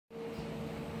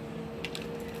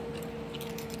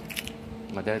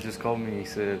My dad just called me. He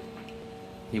said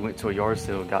he went to a yard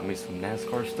sale and got me some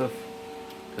NASCAR stuff.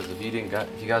 Because if you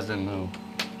guys didn't know,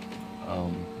 I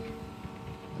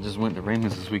just went to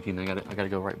Raymond's this weekend. I gotta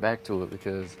go right back to it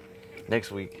because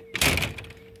next week,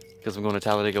 because I'm going to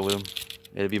Talladega with him.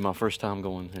 It'll be my first time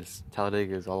going.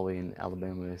 Talladega is all the way in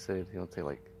Alabama. They said it'll take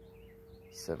like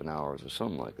 7 hours or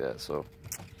something like that. So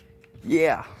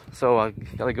yeah, so I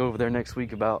gotta go over there next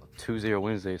week about Tuesday or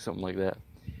Wednesday, something like that,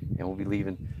 and we'll be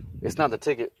leaving. It's not the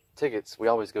tickets. We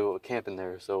always go camping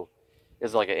there, so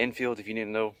it's like an infield if you need to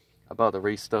know about the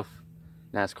race stuff,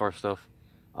 NASCAR stuff,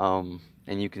 and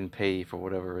you can pay for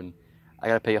whatever. And I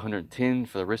gotta pay 110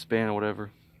 for the wristband or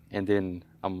whatever, and then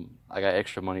I got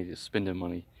extra money, just spending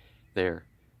money there.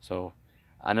 So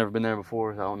I never been there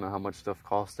before. So I don't know how much stuff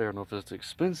costs there. I don't know if it's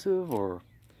expensive or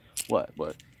what,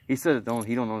 but he said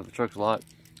he don't know the truck's a lot,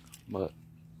 but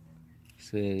he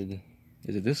said,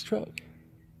 is it this truck?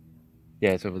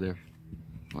 Yeah, it's over there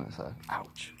on that side.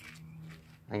 Ouch.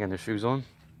 I ain't got no shoes on.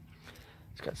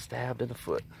 Just got stabbed in the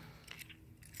foot.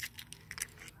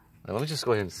 Let me just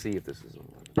go ahead and see if this is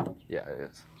on. Yeah,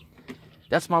 it is.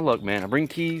 That's my luck, man. I bring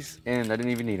keys and I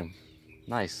didn't even need them.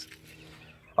 Nice.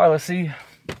 All right, let's see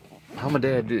how my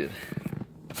dad did.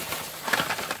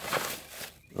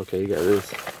 Okay, you got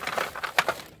this.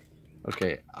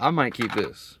 Okay, I might keep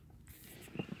this.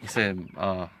 He said,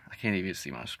 I can't even see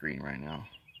my screen right now.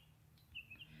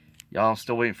 Y'all, I'm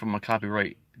still waiting for my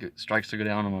copyright strikes to go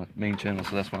down on my main channel,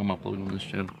 so that's why I'm uploading on this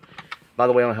channel. By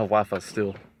the way, I don't have Wi-Fi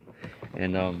still.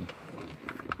 And,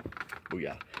 but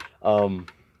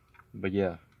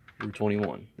yeah, Route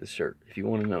 21, this shirt, if you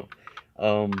want to know.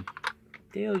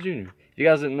 Dale Jr. If you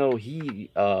guys didn't know, he's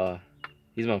my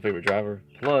favorite driver,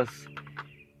 plus,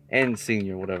 and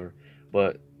senior, whatever.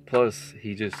 But, plus,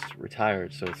 he just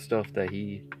retired, so stuff that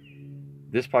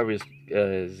this probably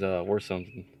is worth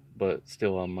something. But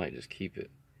still, I might just keep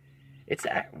it.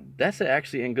 That's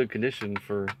actually in good condition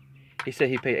for. He said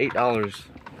he paid $8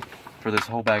 for this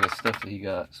whole bag of stuff that he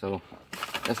got, so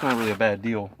that's not really a bad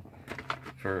deal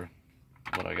for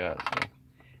what I got. So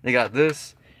they got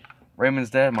this.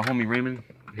 Raymond's dad, my homie Raymond,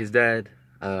 his dad.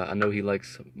 I know he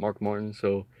likes Mark Martin,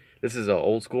 so this is an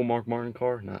old school Mark Martin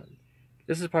car.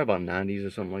 This is probably about 90s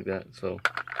or something like that. So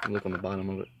look on the bottom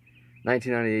of it.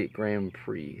 1998 Grand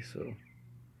Prix. So.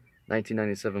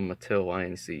 1997 Mattel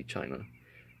INC China.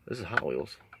 This is Hot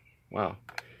Wheels. Wow.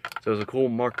 So it's a cool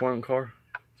Mark Martin car.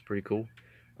 It's pretty cool.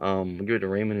 We'll give it to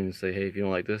Raymond and say, hey, if you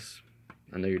don't like this,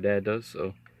 I know your dad does,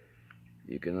 so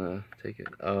you can take it.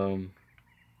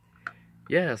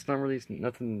 Yeah, it's not really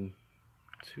nothing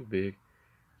too big.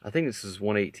 I think this is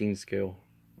 1/18 scale.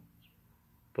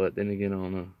 But then again, I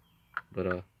don't know.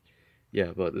 But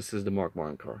yeah, but this is the Mark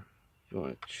Martin car. If you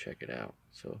want to check it out.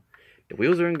 So the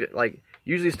wheels are in good, like,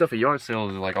 usually stuff at yard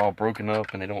sales is like all broken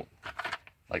up and they don't,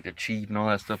 like, they're cheap and all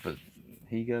that stuff, but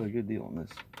he got a good deal on this.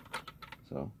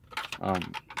 So,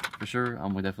 for sure,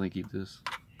 I'm gonna definitely keep this.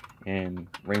 And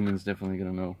Raymond's definitely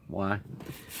gonna know why.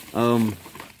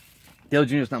 Dale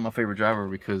Jr. is not my favorite driver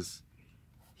because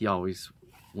he always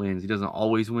wins. He doesn't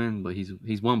always win, but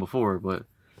he's won before. But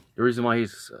the reason why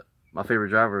he's my favorite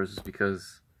driver is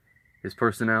because his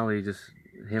personality, just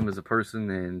him as a person,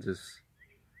 and just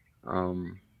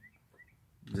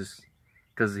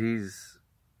because he's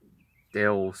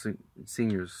Dale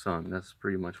Senior's son. That's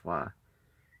pretty much why.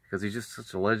 Because he's just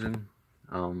such a legend.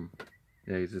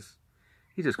 Yeah, he's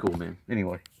just cool, man.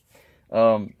 Anyway,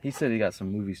 he said he got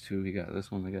some movies too. He got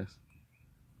this one, I guess.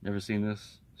 Never seen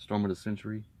this. Storm of the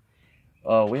Century.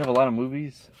 We have a lot of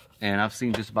movies, and I've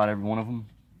seen just about every one of them,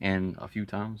 and a few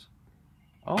times.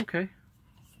 Oh, okay.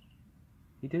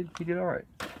 He did all right.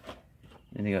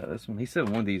 And he got this one. He said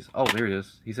one of these. Oh, there it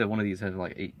is. He said one of these has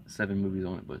like 7 movies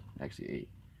on it, but actually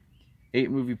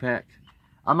 8 movie pack.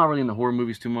 I'm not really into horror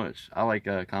movies too much. I like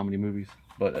comedy movies,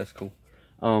 but that's cool.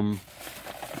 I'm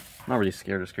not really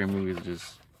scared of scary movies.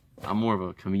 Just I'm more of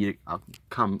a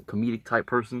comedic type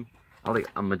person.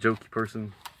 I'm a jokey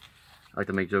person. I like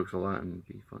to make jokes a lot and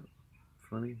be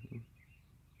funny.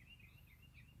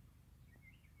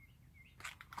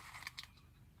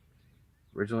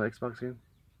 Original Xbox game.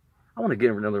 I want to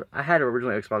get another. I had an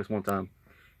original Xbox one time.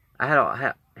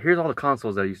 Here's all the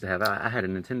consoles that I used to have. I had a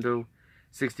Nintendo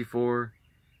 64.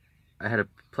 I had a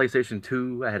PlayStation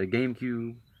 2. I had a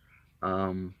GameCube.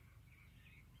 I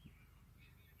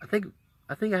think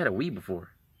I had a Wii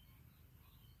before.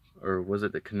 Or was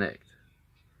it the Kinect?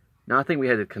 No, I think we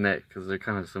had the Kinect because they're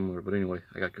kind of similar. But anyway,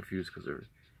 I got confused because they're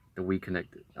the Wii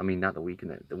connected. I mean, not the Wii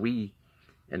Kinect. The Wii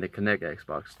and the Kinect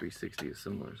Xbox 360 is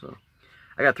similar. So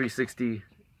I got 360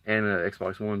 and an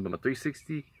Xbox One, but my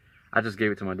 360, I just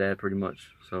gave it to my dad pretty much.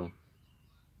 So,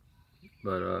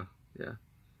 but Yeah.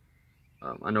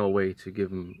 I know a way to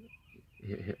give him.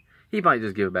 He might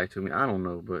just give it back to me. I don't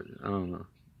know, but I don't know.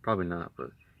 Probably not.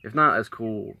 But if not, that's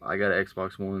cool. I got an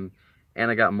Xbox One,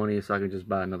 and I got money, so I can just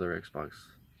buy another Xbox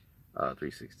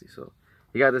 360. So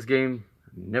he got this game.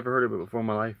 Never heard of it before in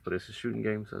my life, but it's a shooting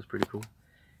game, so that's pretty cool.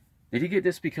 Did he get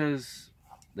this because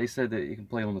they said that you can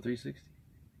play on the 360?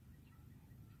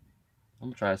 I'm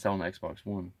gonna try this out on the Xbox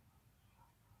One.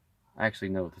 Actually,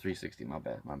 no, the 360. My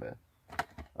bad. My bad.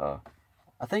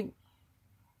 I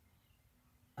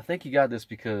think he got this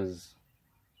because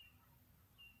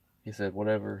he said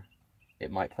whatever,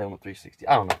 it might play on the 360.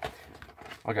 I don't know.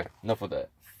 Okay, enough of that.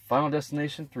 Final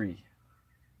Destination 3.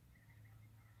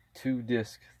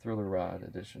 2-disc Thriller Ride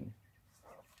Edition.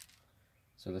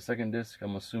 So the second disc,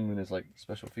 I'm assuming, is like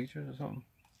special features or something.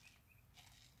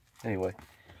 Anyway,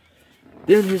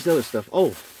 then here's the other stuff.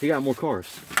 Oh, he got more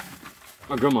cars.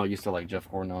 My grandma used to like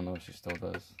Jeff Gordon. I don't know if she still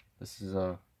does. This is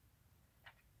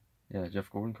yeah,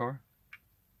 Jeff Gordon car.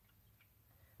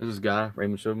 This guy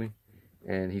Raymond showed me,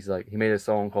 and he's like, he made a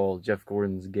song called Jeff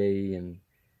Gordon's Gay and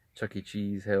Chuck E.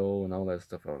 Cheese Hell and all that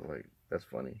stuff. I was like, that's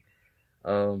funny.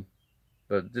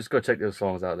 But just go check those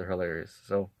songs out. They're hilarious.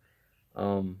 So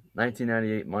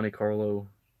 1998 Monte Carlo.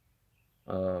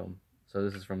 So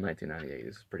this is from 1998.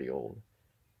 This is pretty old.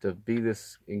 To be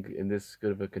this in this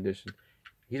good of a condition.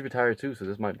 He's retired too, so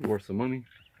this might be worth some money.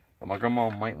 But my grandma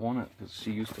might want it because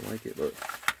she used to like it, but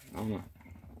I don't know.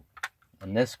 A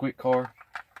Nesquik car.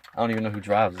 I don't even know who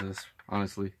drives this,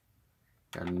 honestly.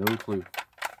 Got no clue.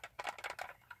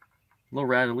 A little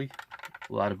rattly,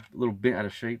 a little bent out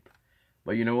of shape.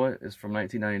 But you know what? It's from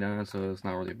 1999, so it's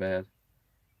not really bad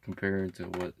compared to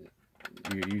what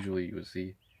you usually would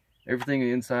see. Everything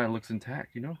inside looks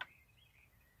intact, you know.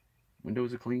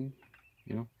 Windows are clean,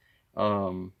 you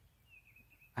know.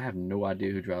 I have no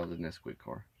idea who drives a Nesquik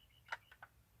car.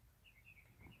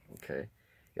 Okay,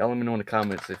 y'all let me know in the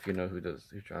comments if you know who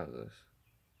drives this.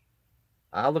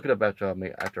 I'll look it up after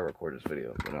I record this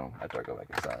video, you know, after I go back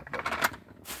inside. But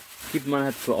keep in mind I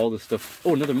have to put all this stuff.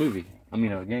 Oh, another movie. I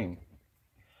mean, a game.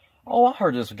 Oh, I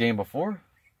heard this game before.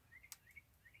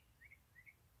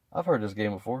 I've heard this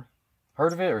game before.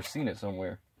 Heard of it or seen it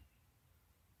somewhere.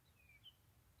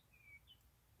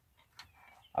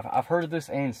 I've heard of this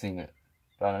and seen it,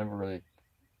 but I never really.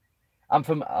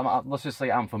 Let's just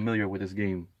say I'm familiar with this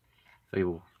game.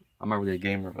 Fable. I'm not really a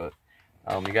gamer, but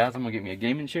you guys, I'm gonna get me a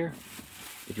gaming chair.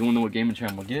 If you want to know what gaming chair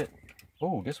I'm gonna get,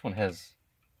 oh, this one has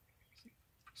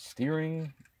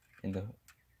steering in the.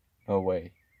 No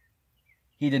way.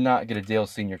 He did not get a Dale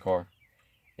Senior car.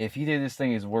 If he did, this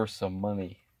thing is worth some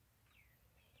money.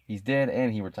 He's dead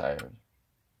and he retired.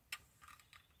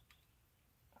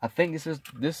 I think this is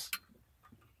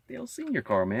Dale Senior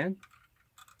car, man.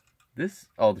 This,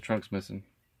 oh, the trunk's missing.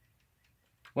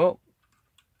 Well,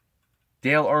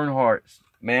 Dale Earnhardt,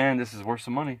 man, this is worth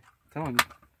some money. I'm telling you.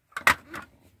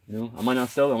 You know, I might not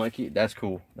sell it, I might keep. That's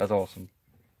cool. That's awesome.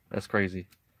 That's crazy.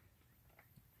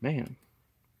 Man.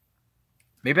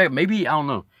 Maybe I don't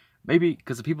know. Maybe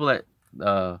because the people at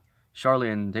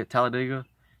Charlotte and Talladega,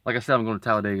 like I said, I'm going to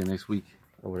Talladega next week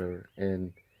or whatever,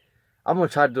 and I'm gonna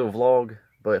try to do a vlog.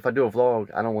 But if I do a vlog,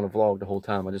 I don't want to vlog the whole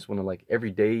time. I just want to, like, every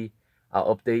day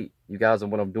I'll update you guys on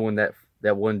what I'm doing that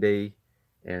one day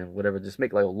and whatever. Just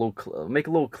make like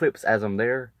little clips as I'm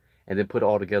there, and then put it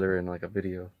all together in like a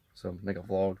video. So make a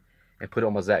vlog and put it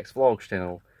on my Zack's Vlogs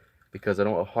channel because I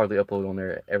don't hardly upload on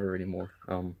there ever anymore.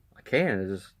 I can.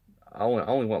 It's just I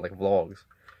only want like vlogs.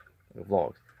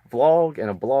 Vlog and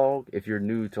a blog. If you're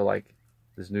new to like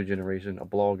this new generation, a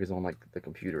blog is on like the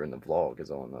computer and the vlog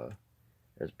is on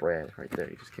there's Brad right there.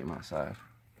 He just came outside.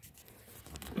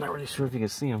 I'm not really sure if you can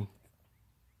see him,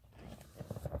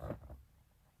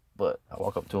 but I'll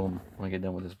walk up to him when I get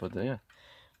done with this. But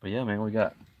yeah, man, we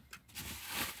got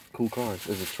cool cars.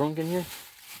 There's a trunk in here.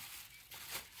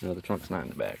 No, the trunk's not in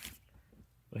the back.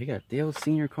 But he got Dale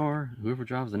Senior car. Whoever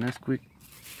drives the Nesquik,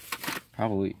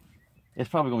 it's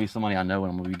probably gonna be somebody I know,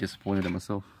 and I'm gonna be disappointed in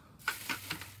myself.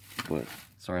 But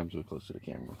sorry, I'm too close to the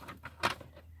camera.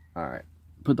 All right,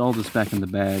 put all this back in the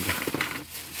bag.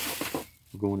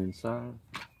 We're going inside,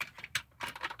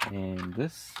 and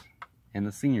this and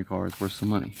the Senior car is worth some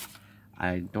money.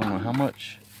 I don't know how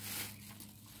much.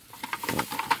 But,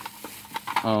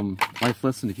 life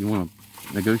lesson: if you want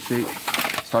to negotiate,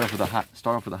 start off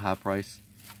with a high price.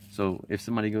 So if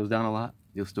somebody goes down a lot,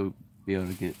 you'll still be able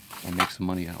to get and make some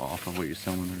money off of what you're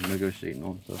selling and negotiating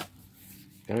on. So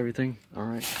got everything. All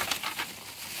right.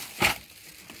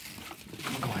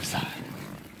 Go inside.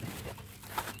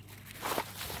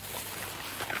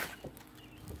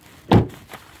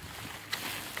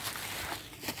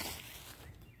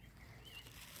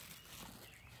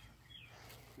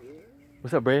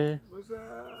 What's up, Brad? What's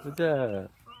up? What's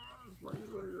up?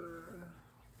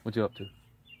 What you up to?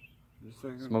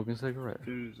 Smoking cigarette.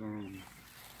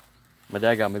 My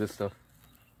dad got me this stuff.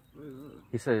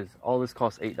 He says all this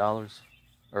costs $8,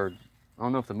 or I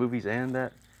don't know if the movies and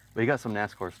that, but he got some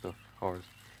NASCAR stuff, cars.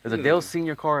 There's a Dale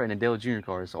Senior car and a Dale Junior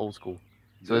car. It's old school,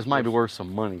 so this might be worth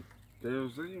some money. Dale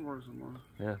Senior worth some money.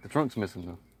 Yeah, the trunk's missing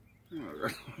though.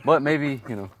 But maybe,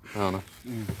 you know, I don't know.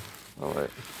 All right,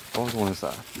 always going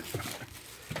inside.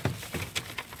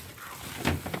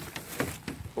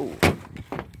 Oh.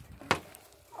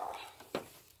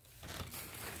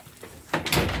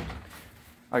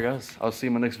 Alright guys, I'll see you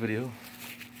in my next video.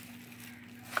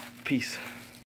 Peace.